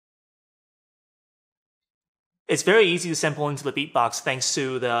It's very easy to sample into the beatbox thanks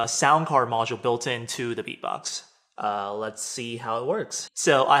to the sound card module built into the beatbox. Let's see how it works.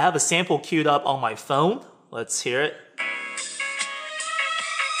 So I have a sample queued up on my phone. Let's hear it.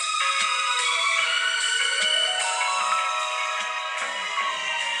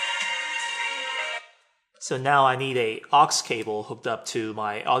 So now I need a aux cable hooked up to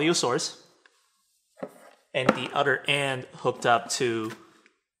my audio source and the other end hooked up to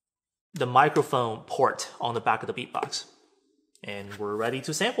the microphone port on the back of the beatbox. And we're ready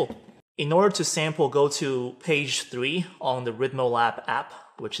to sample. In order to sample, go to page 3 on the RhythmoLab app,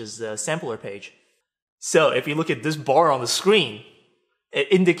 which is the sampler page. So if you look at this bar on the screen, it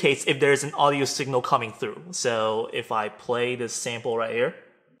indicates if there's an audio signal coming through. So if I play this sample right here,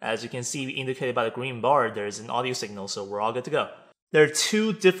 as you can see indicated by the green bar, there's an audio signal, so we're all good to go. There are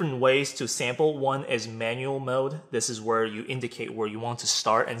 2 different ways to sample. One is manual mode. This is where you indicate where you want to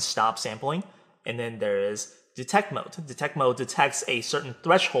start and stop sampling. And then there is detect mode. Detect mode detects a certain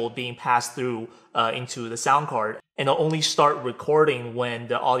threshold being passed through into the sound card, and it'll only start recording when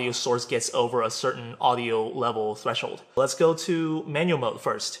the audio source gets over a certain audio level threshold. Let's go to manual mode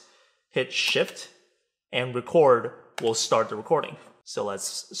first. Hit Shift and record will start the recording. So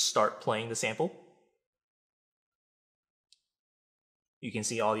let's start playing the sample. You can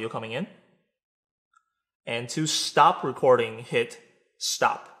see audio coming in. And to stop recording, hit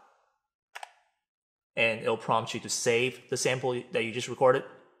Stop. And it'll prompt you to save the sample that you just recorded.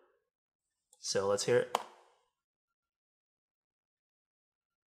 So let's hear it.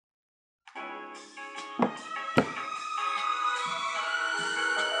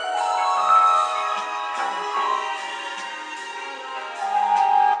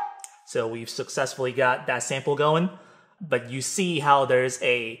 So we've successfully got that sample going, but you see how there's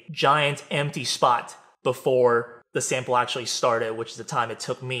a giant empty spot before the sample actually started, which is the time it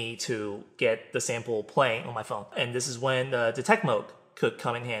took me to get the sample playing on my phone. And this is when detect mode could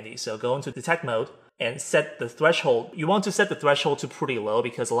come in handy. So go into detect mode and set the threshold. You want to set the threshold to pretty low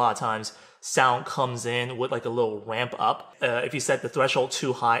because a lot of times sound comes in with like a little ramp up. If you set the threshold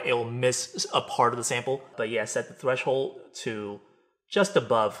too high, it will miss a part of the sample. But yeah, set the threshold to just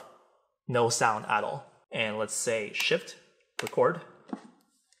above no sound at all. And let's say Shift, record.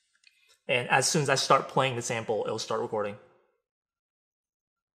 And as soon as I start playing the sample, it'll start recording.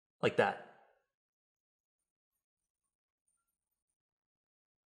 Like that.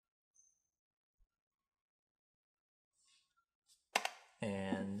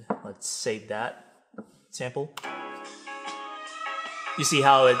 And let's save that sample. You see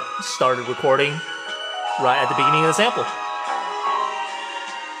how it started recording right at the beginning of the sample.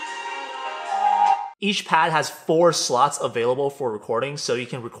 Each pad has 4 slots available for recording, so you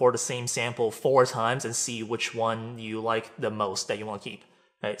can record the same sample 4 times and see which one you like the most that you want to keep.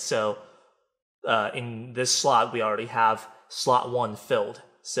 Right? So in this slot, we already have slot 1 filled.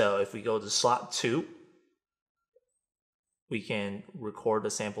 So if we go to slot 2, we can record the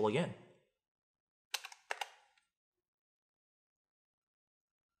sample again.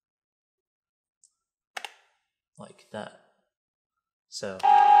 Like that. So.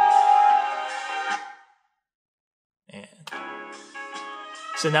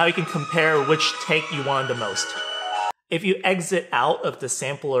 So now you can compare which take you wanted the most. If you exit out of the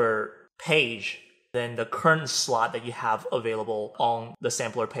sampler page, then the current slot that you have available on the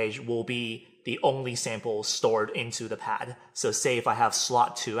sampler page will be the only sample stored into the pad. So say if I have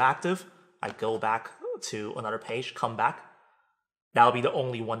slot 2 active, I go back to another page, come back. That'll be the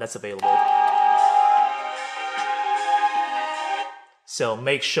only one that's available. So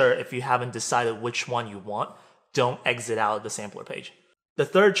make sure if you haven't decided which one you want, don't exit out of the sampler page. The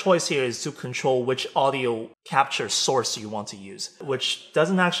third choice here is to control which audio capture source you want to use, which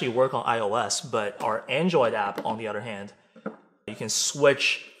doesn't actually work on iOS, but our Android app, on the other hand, you can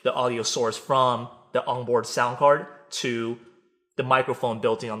switch the audio source from the onboard sound card to the microphone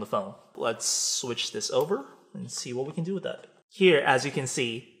built in on the phone. Let's switch this over and see what we can do with that. Here, as you can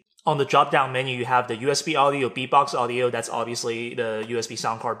see, on the drop-down menu, you have the USB audio, beatbox audio. That's obviously the USB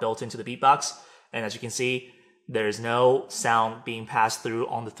sound card built into the beatbox. And as you can see, there's no sound being passed through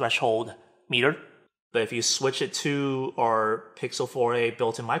on the threshold meter. But if you switch it to our Pixel 4a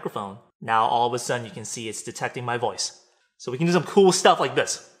built-in microphone, now all of a sudden you can see it's detecting my voice. So we can do some cool stuff like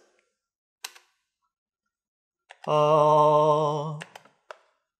this. Oh.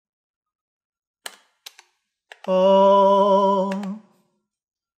 Oh.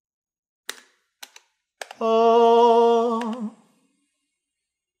 Oh.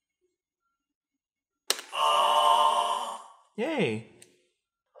 Yay.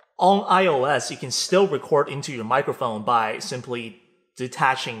 On iOS, you can still record into your microphone by simply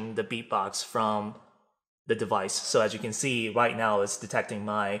detaching the beatbox from the device. So as you can see right now, it's detecting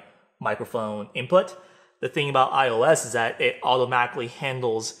my microphone input. The thing about iOS is that it automatically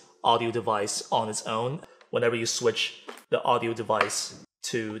handles audio device on its own. Whenever you switch the audio device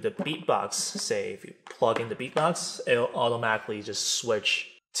to the beatbox, say if you plug in the beatbox, it'll automatically just switch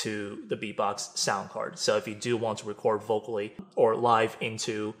to the beatbox sound card. So if you do want to record vocally or live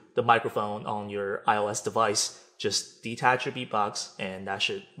into the microphone on your iOS device, just detach your beatbox and that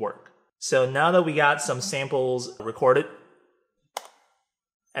should work. So now that we got some samples recorded,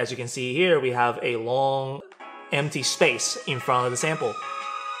 as you can see here, we have a long empty space in front of the sample.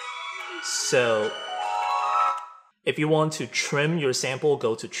 So if you want to trim your sample,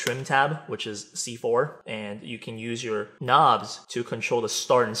 go to Trim tab, which is C4, and you can use your knobs to control the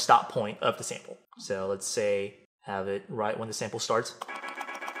start and stop point of the sample. So let's say have it right when the sample starts.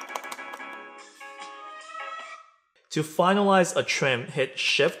 To finalize a trim, hit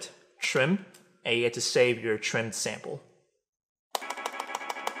Shift, Trim, and you get to save your trimmed sample.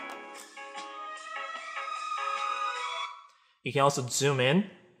 You can also zoom in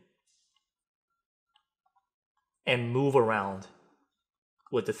and move around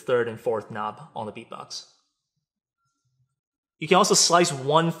with the third and fourth knob on the beatbox. You can also slice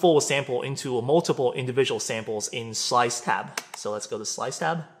one full sample into multiple individual samples in Slice tab. So let's go to Slice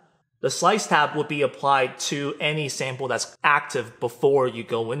tab. The Slice tab would be applied to any sample that's active before you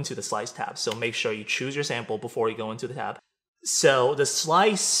go into the Slice tab. So make sure you choose your sample before you go into the tab. So the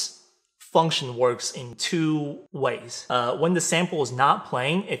Slice function works in two ways. When the sample is not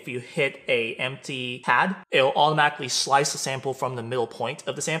playing, if you hit a empty pad, it'll automatically slice the sample from the middle point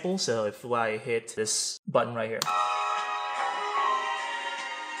of the sample. So if I hit this button right here,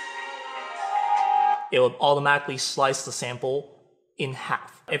 it will automatically slice the sample in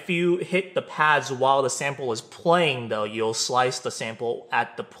half. If you hit the pads while the sample is playing though, you'll slice the sample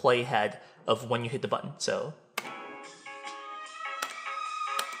at the playhead of when you hit the button. So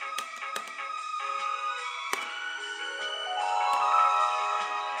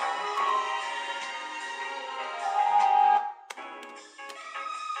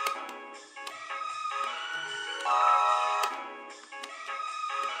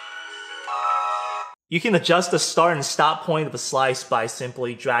you can adjust the start and stop point of a slice by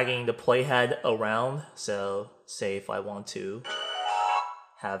simply dragging the playhead around. So say if I want to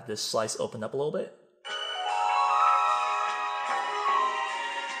have this slice open up a little bit.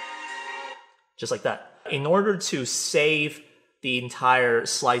 Just like that. In order to save the entire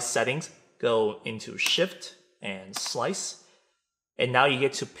slice settings, go into Shift and Slice. And now you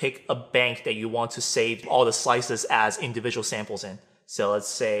get to pick a bank that you want to save all the slices as individual samples in. So let's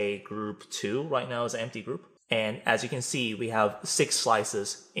say group 2 right now is an empty group. And as you can see, we have 6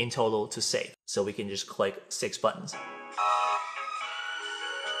 slices in total to save. So we can just click 6 buttons.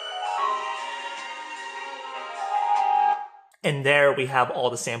 And there we have all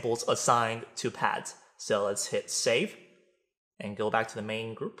the samples assigned to pads. So let's hit save and go back to the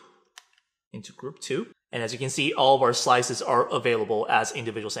main group into group 2. And as you can see, all of our slices are available as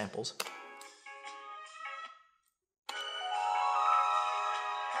individual samples.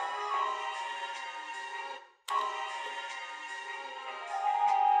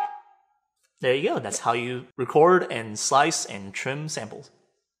 There you go. That's how you record and slice and trim samples.